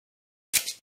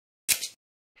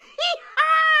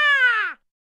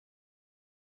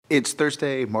It's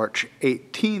Thursday, March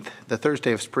 18th, the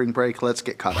Thursday of spring break. Let's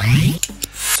get caught up.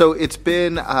 So it's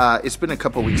been a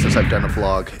couple weeks since I've done a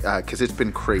vlog because it's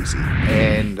been crazy,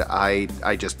 and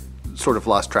I just sort of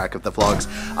lost track of the vlogs.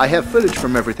 I have footage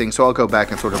from everything, so I'll go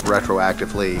back and sort of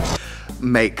retroactively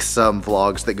make some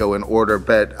vlogs that go in order,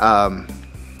 but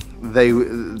they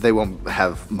won't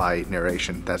have my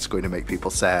narration. That's going to make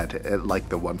people sad, like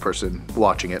the one person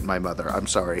watching it, my mother. I'm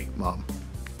sorry, Mom.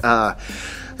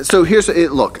 So here's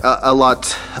it. Look, a lot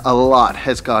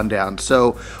has gone down.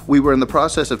 So we were in the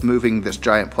process of moving this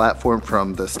giant platform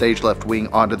from the stage left wing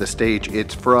onto the stage.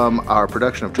 It's from our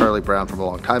production of Charlie Brown from a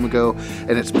long time ago,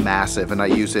 and it's massive, and I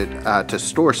use it to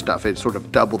store stuff. It sort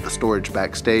of doubled the storage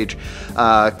backstage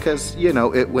because, you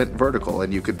know, it went vertical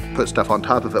and you could put stuff on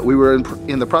top of it. We were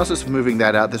in the process of moving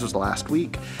that out. This was last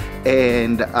week,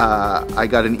 and I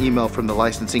got an email from the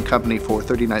licensing company for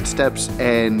 39 Steps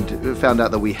and found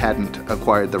out that we hadn't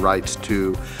acquired the rights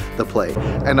to the play,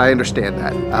 and I understand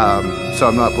that, so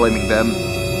I'm not blaming them,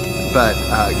 but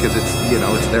because it's, you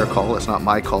know, it's their call, it's not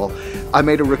my call. I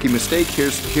made a rookie mistake.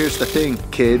 Here's the thing,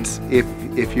 kids.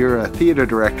 If you're a theater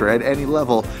director at any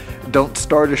level, don't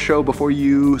start a show before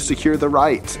you secure the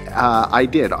rights. I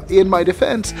did. In my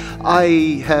defense,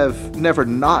 I have never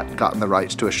not gotten the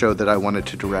rights to a show that I wanted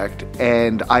to direct,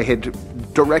 and I had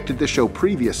directed this show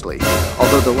previously,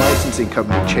 although the licensing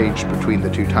company changed between the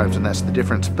two times, and that's the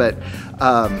difference. But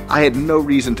I had no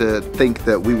reason to think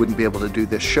that we wouldn't be able to do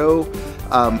this show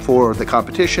for the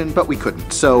competition, but we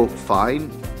couldn't. So fine,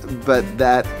 but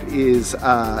that is,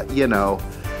 you know,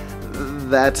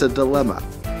 that's a dilemma.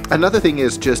 Another thing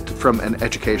is, just from an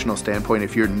educational standpoint,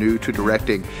 if you're new to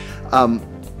directing,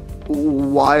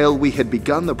 while we had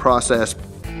begun the process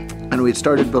and we'd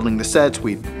started building the sets,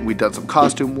 we'd done some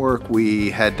costume work, we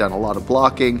had done a lot of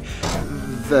blocking.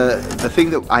 The thing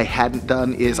that I hadn't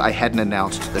done is I hadn't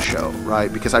announced the show, right?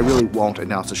 Because I really won't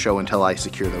announce a show until I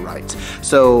secure the rights.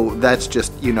 So that's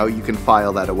just, you know, you can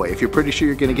file that away. If you're pretty sure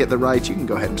you're going to get the rights, you can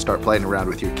go ahead and start playing around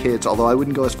with your kids. Although I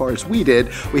wouldn't go as far as we did.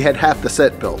 We had half the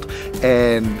set built.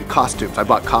 And costumes. I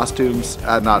bought costumes,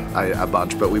 not a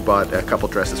bunch, but we bought a couple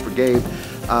dresses for Gabe.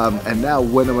 And now,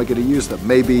 when am I going to use them?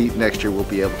 Maybe next year we'll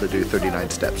be able to do 39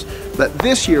 Steps. But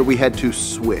this year we had to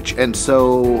switch. And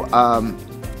so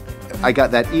I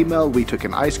got that email. We took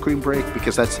an ice cream break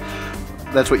because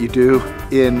that's what you do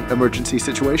in emergency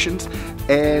situations,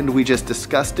 and we just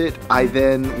discussed it.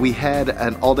 We had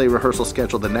an all-day rehearsal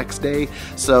schedule the next day,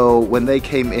 so when they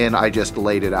came in, I just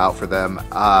laid it out for them.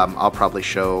 I'll probably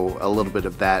show a little bit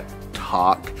of that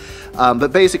talk.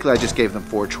 But basically I just gave them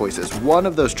 4 choices. One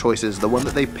of those choices, the one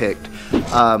that they picked,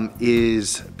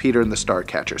 is Peter and the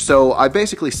Starcatcher. So I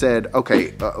basically said,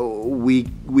 okay,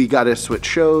 we got to switch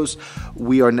shows.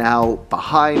 We are now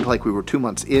behind, like we were 2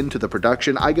 months into the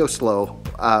production. I go slow.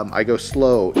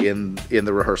 In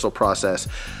the rehearsal process,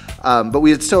 but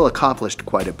we had still accomplished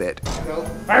quite a bit.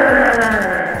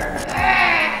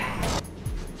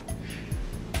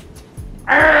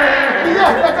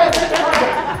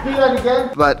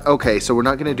 But okay, so we're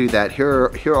not going to do that.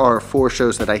 Here are 4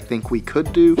 shows that I think we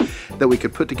could do, that we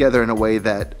could put together in a way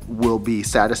that will be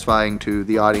satisfying to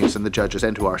the audience and the judges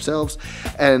and to ourselves.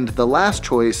 And the last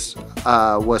choice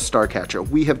was Starcatcher.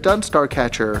 We have done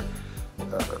Starcatcher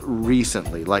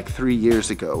recently, like 3 years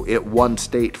ago. It won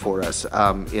state for us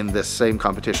in this same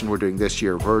competition we're doing this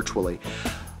year virtually.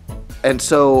 And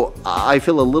so I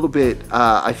feel a lot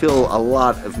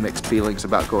of mixed feelings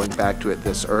about going back to it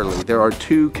this early. There are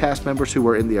 2 cast members who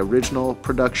were in the original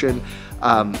production.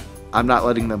 I'm not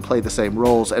letting them play the same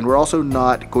roles, and we're also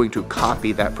not going to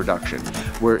copy that production,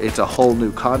 where it's a whole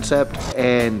new concept,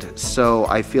 and so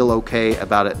I feel okay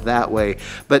about it that way.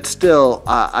 But still,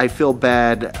 I feel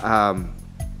bad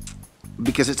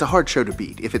because it's a hard show to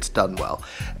beat if it's done well.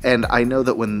 And I know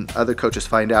that when other coaches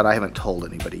find out, I haven't told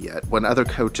anybody yet, when other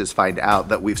coaches find out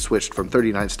that we've switched from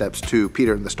 39 Steps to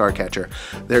Peter and the Starcatcher,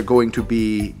 they're going to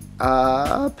be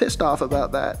pissed off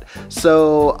about that.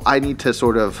 So I need to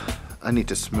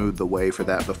smooth the way for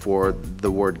that before the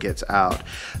word gets out.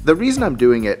 The reason I'm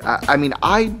doing it,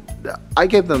 I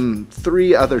gave them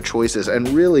 3 other choices, and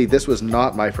really this was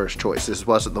not my first choice. This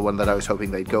wasn't the one that I was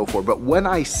hoping they'd go for. But when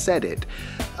I said it,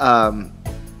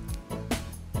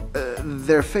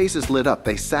 their faces lit up.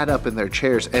 They sat up in their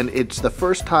chairs, and it's the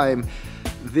first time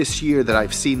this year that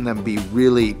I've seen them be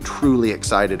really, truly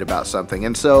excited about something.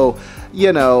 And so,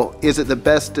 you know, is it the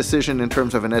best decision in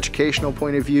terms of an educational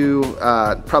point of view?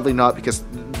 Probably not, because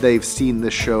they've seen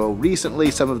this show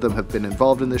recently. Some of them have been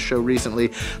involved in this show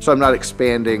recently, so I'm not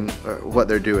expanding what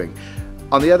they're doing.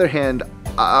 On the other hand,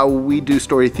 we do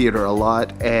story theater a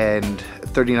lot, and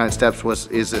 39 Steps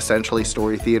is essentially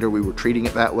story theater. We were treating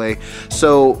it that way.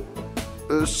 So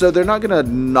they're not going to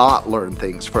not learn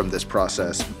things from this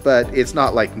process, but it's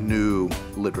not like new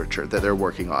literature that they're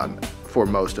working on for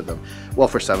most of them. Well,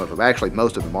 for some of them. Actually,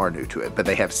 most of them are new to it, but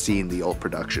they have seen the old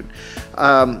production.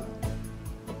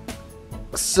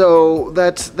 So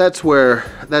that's where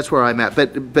I'm at.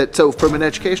 But so from an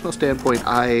educational standpoint,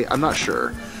 I'm not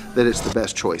sure that it's the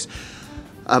best choice.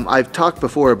 I've talked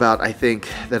before about, I think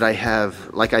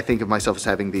of myself as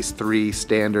having these three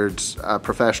standards: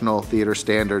 professional theater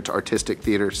standards, artistic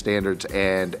theater standards,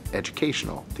 and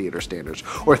educational theater standards,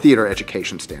 or theater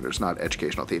education standards, not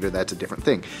educational theater. That's a different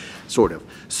thing, sort of.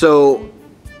 So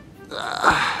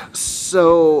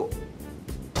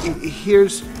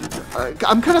here's,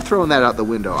 I'm kind of throwing that out the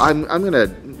window. I'm going to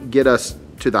get us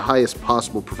to the highest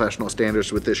possible professional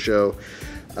standards with this show,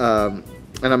 and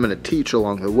I'm going to teach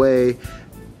along the way.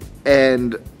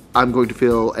 And I'm going to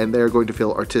feel, and they're going to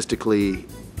feel artistically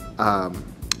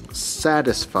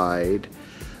satisfied.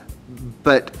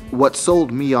 But what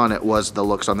sold me on it was the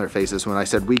looks on their faces when I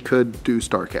said we could do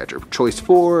Starcatcher. Choice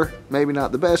 4, maybe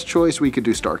not the best choice, we could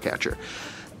do Starcatcher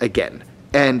again.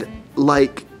 And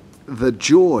like the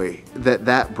joy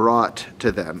that brought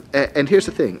to them. And here's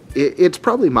the thing, it's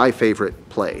probably my favorite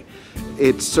play.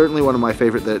 It's certainly one of my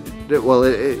favorite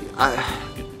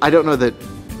I don't know that,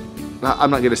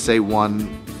 I'm not going to say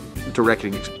one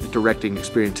directing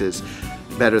experience is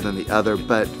better than the other,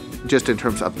 but just in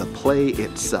terms of the play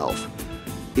itself,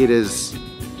 it's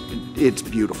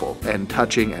beautiful and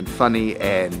touching and funny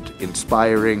and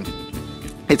inspiring.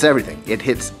 It's everything. It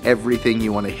hits everything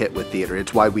you want to hit with theater.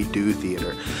 It's why we do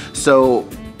theater. So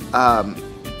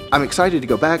I'm excited to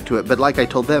go back to it, but like I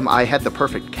told them, I had the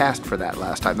perfect cast for that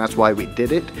last time. That's why we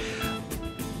did it.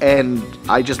 And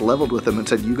I just leveled with them and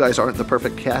said, you guys aren't the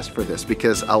perfect cast for this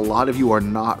because a lot of you are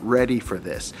not ready for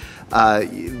this.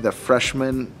 The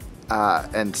freshmen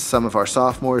and some of our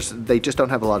sophomores, they just don't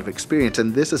have a lot of experience,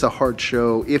 and this is a hard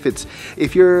show.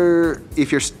 If you're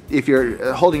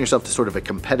holding yourself to sort of a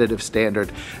competitive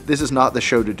standard, this is not the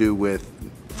show to do with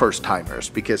first timers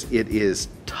because it is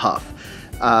tough.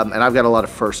 And I've got a lot of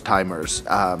first timers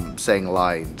saying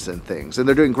lines and things, and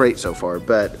they're doing great so far.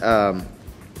 But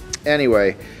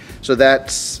anyway, so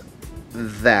that's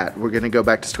that. We're going to go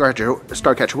back to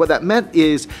Starcatcher. What that meant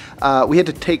is we had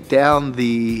to take down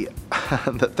the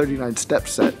 39 step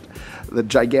set, the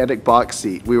gigantic box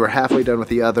seat. We were halfway done with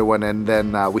the other one, and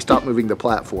then we stopped moving the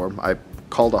platform. I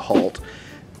called a halt,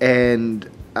 and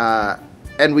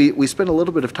we spent a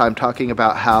little bit of time talking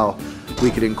about how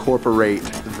we could incorporate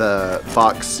the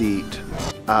box seat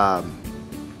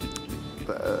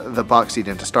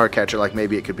into Starcatcher, like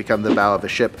maybe it could become the bow of a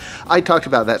ship. I talked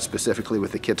about that specifically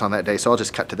with the kids on that day, so I'll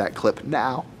just cut to that clip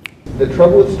now. The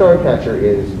trouble with Starcatcher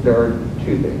is there are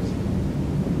three things.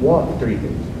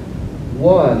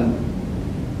 One,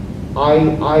 I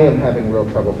am having real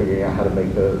trouble figuring out how to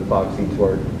make the box seats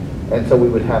work, and so we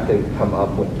would have to come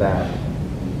up with that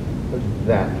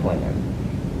plan.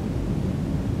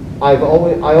 I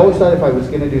always thought if I was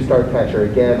going to do Starcatcher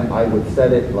again, I would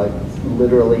set it like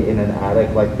literally in an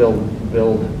attic, like build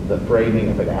the framing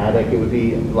of an attic. It would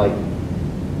be like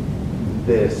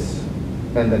this,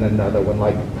 and then another one,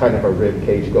 like kind of a rib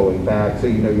cage going back, so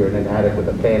you know you're in an attic with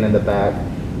a fan in the back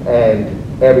and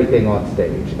everything on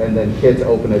stage. And then kids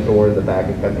open a door in the back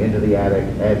and come into the attic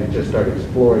and just start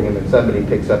exploring, and then somebody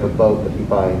picks up a boat that he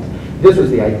finds. This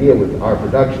was the idea with our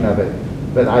production of it.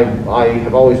 But I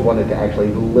have always wanted to actually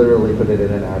literally put it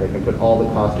in an attic and put all the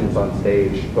costumes on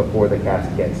stage before the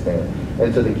cast gets there.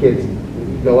 And so the kids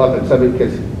go up, and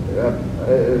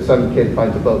some kid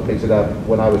finds a boat, picks it up.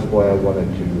 When I was a boy, I wanted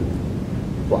to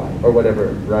fly or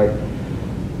whatever, right?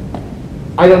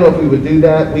 I don't know if we would do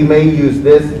that. We may use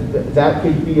this. That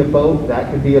could be a boat. That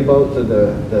could be a boat. So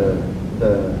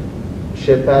the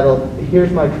ship battle.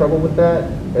 Here's my trouble with that.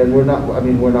 And we're not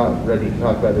ready to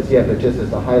talk about this yet, but just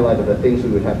as a highlight of the things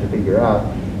we would have to figure out,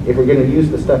 if we're going to use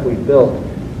the stuff we've built,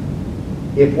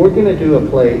 if we're going to do a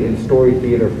play in story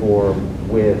theater form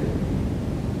with,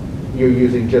 you're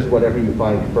using just whatever you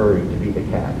find furry to be the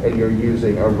cat, and you're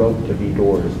using a rope to be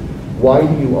doors, why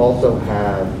do you also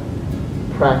have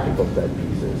practical set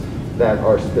pieces that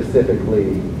are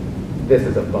specifically, this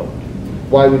is a boat?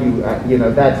 Why would you,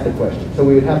 that's the question. So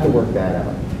we would have to work that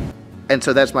out. And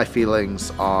so that's my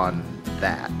feelings on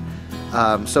that.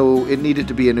 So it needed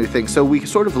to be a new thing. So we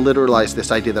sort of literalized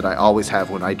this idea that I always have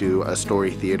when I do a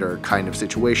story theater kind of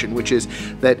situation, which is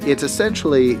that it's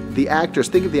essentially the actors,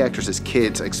 think of the actors as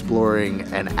kids exploring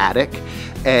an attic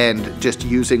and just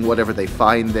using whatever they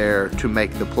find there to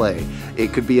make the play.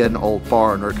 It could be an old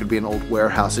barn, or it could be an old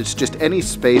warehouse. It's just any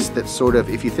space that sort of,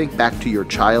 if you think back to your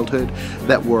childhood,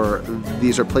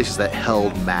 these are places that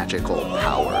held magical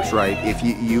powers, right? If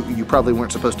you probably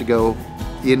weren't supposed to go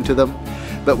into them,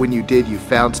 but when you did, you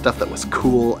found stuff that was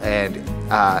cool and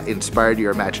inspired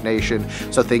your imagination,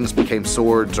 so things became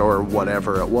swords or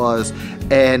whatever it was.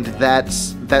 And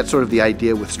that's sort of the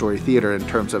idea with story theater in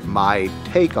terms of my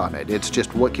take on it. It's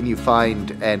just, what can you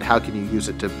find and how can you use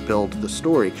it to build the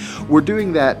story? We're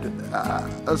doing that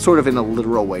sort of in a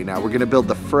literal way now. We're going to build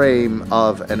the frame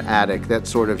of an attic. That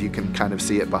sort of, you can kind of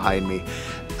see it behind me.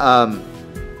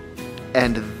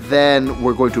 And then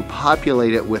we're going to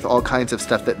populate it with all kinds of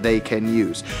stuff that they can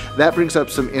use. That brings up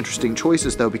some interesting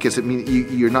choices, though, because it means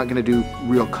you're not going to do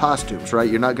real costumes, right?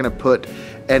 You're not going to put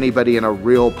anybody in a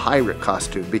real pirate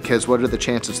costume, because what are the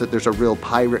chances that there's a real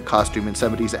pirate costume in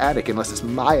somebody's attic, unless it's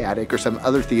my attic or some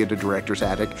other theater director's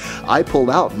attic. I pulled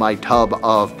out my tub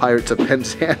of Pirates of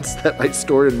Penzance that I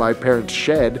stored in my parents'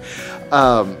 shed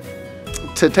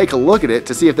to take a look at it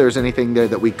to see if there's anything there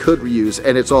that we could reuse,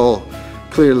 and it's all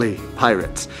clearly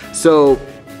pirates. So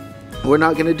we're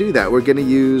not going to do that. We're going to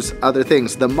use other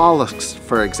things. The mollusks,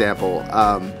 for example,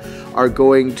 are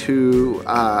going to,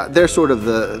 they're sort of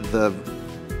the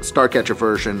Starcatcher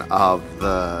version of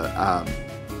the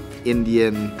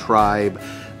Indian tribe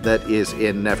that is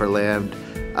in Neverland.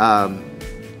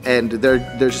 And they're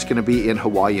just going to be in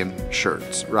Hawaiian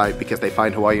shirts, right? Because they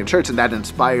find Hawaiian shirts, and that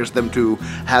inspires them to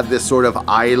have this sort of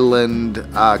island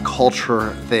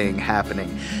culture thing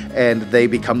happening. And they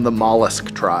become the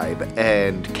mollusk tribe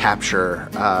and capture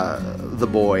the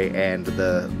boy and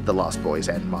the Lost Boys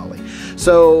and Molly.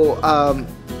 So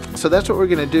so that's what we're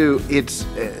going to do. It's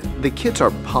the kids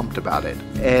are pumped about it,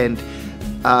 and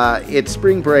it's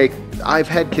spring break. I've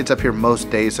had kids up here most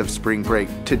days of spring break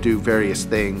to do various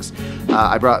things.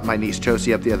 I brought my niece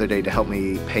Josie up the other day to help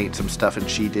me paint some stuff, and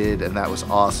she did, and that was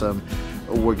awesome.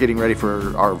 We're getting ready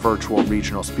for our virtual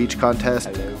regional speech contest.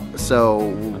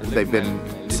 So they've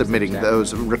been submitting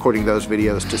those, recording those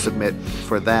videos to submit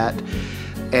for that.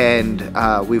 And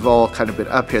we've all kind of been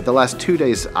up here. The last 2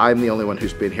 days, I'm the only one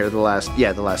who's been here. The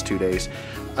last 2 days.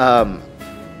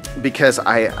 Because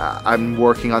I'm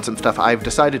working on some stuff. I've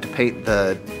decided to paint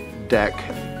the deck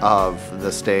of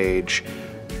the stage.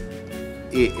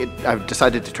 I've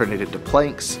decided to turn it into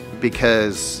planks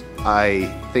because I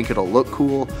think it'll look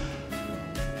cool.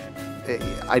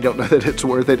 I don't know that it's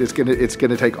worth it. It's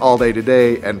gonna take all day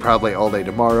today and probably all day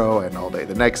tomorrow and all day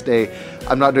the next day.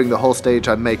 I'm not doing the whole stage.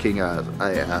 I'm making a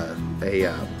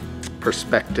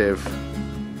perspective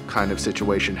kind of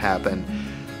situation happen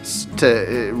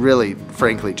to really,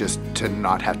 frankly, just to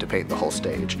not have to paint the whole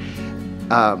stage.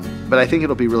 But I think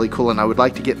it'll be really cool, and I would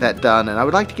like to get that done, and I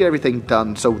would like to get everything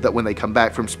done so that when they come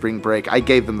back from spring break, I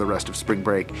gave them the rest of spring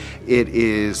break. It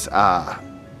is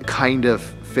kind of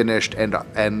finished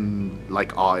and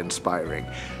like awe-inspiring.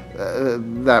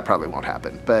 That probably won't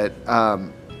happen, but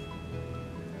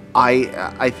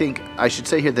I think I should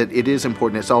say here that it is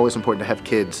important. It's always important to have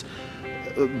kids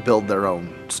build their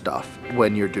own stuff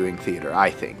when you're doing theater, I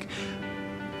think.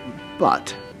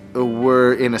 But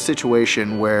we're in a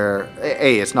situation where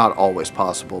A, it's not always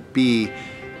possible. B,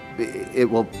 it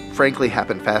will frankly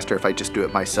happen faster if I just do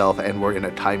it myself, and we're in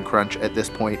a time crunch at this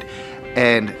point.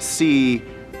 And C,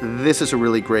 this is a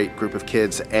really great group of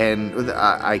kids, and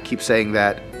I keep saying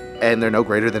that, and they're no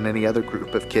greater than any other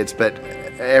group of kids, but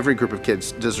every group of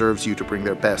kids deserves you to bring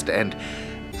their best. And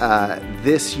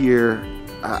this year,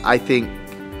 I think,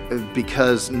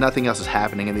 because nothing else is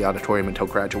happening in the auditorium until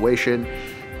graduation,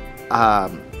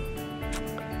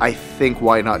 I think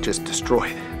why not just destroy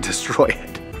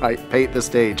it, right? Paint the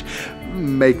stage,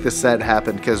 make the set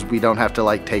happen, because we don't have to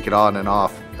like take it on and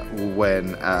off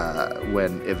when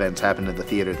events happen in the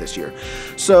theater this year.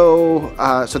 So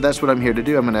so that's what I'm here to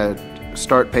do. I'm gonna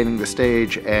start painting the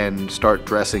stage and start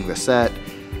dressing the set,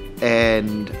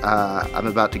 and I'm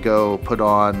about to go put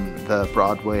on the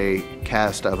Broadway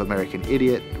cast of American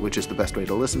Idiot, which is the best way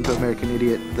to listen to American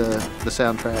Idiot, the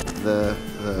soundtrack, the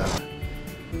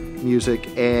music,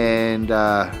 and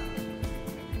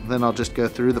then I'll just go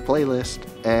through the playlist,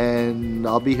 and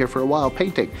I'll be here for a while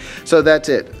painting. So that's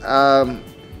it.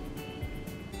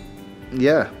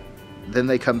 Yeah, then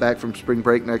they come back from spring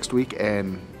break next week,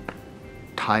 and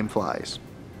time flies.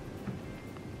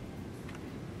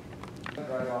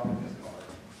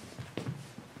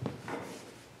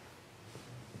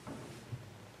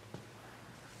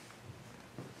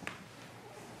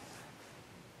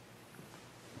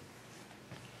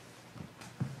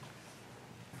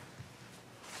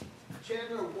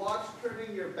 Chandler, watch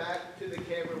turning your back to the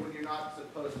camera when you're not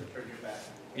supposed to turn your back.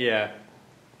 Yeah.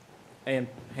 And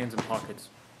hands in pockets.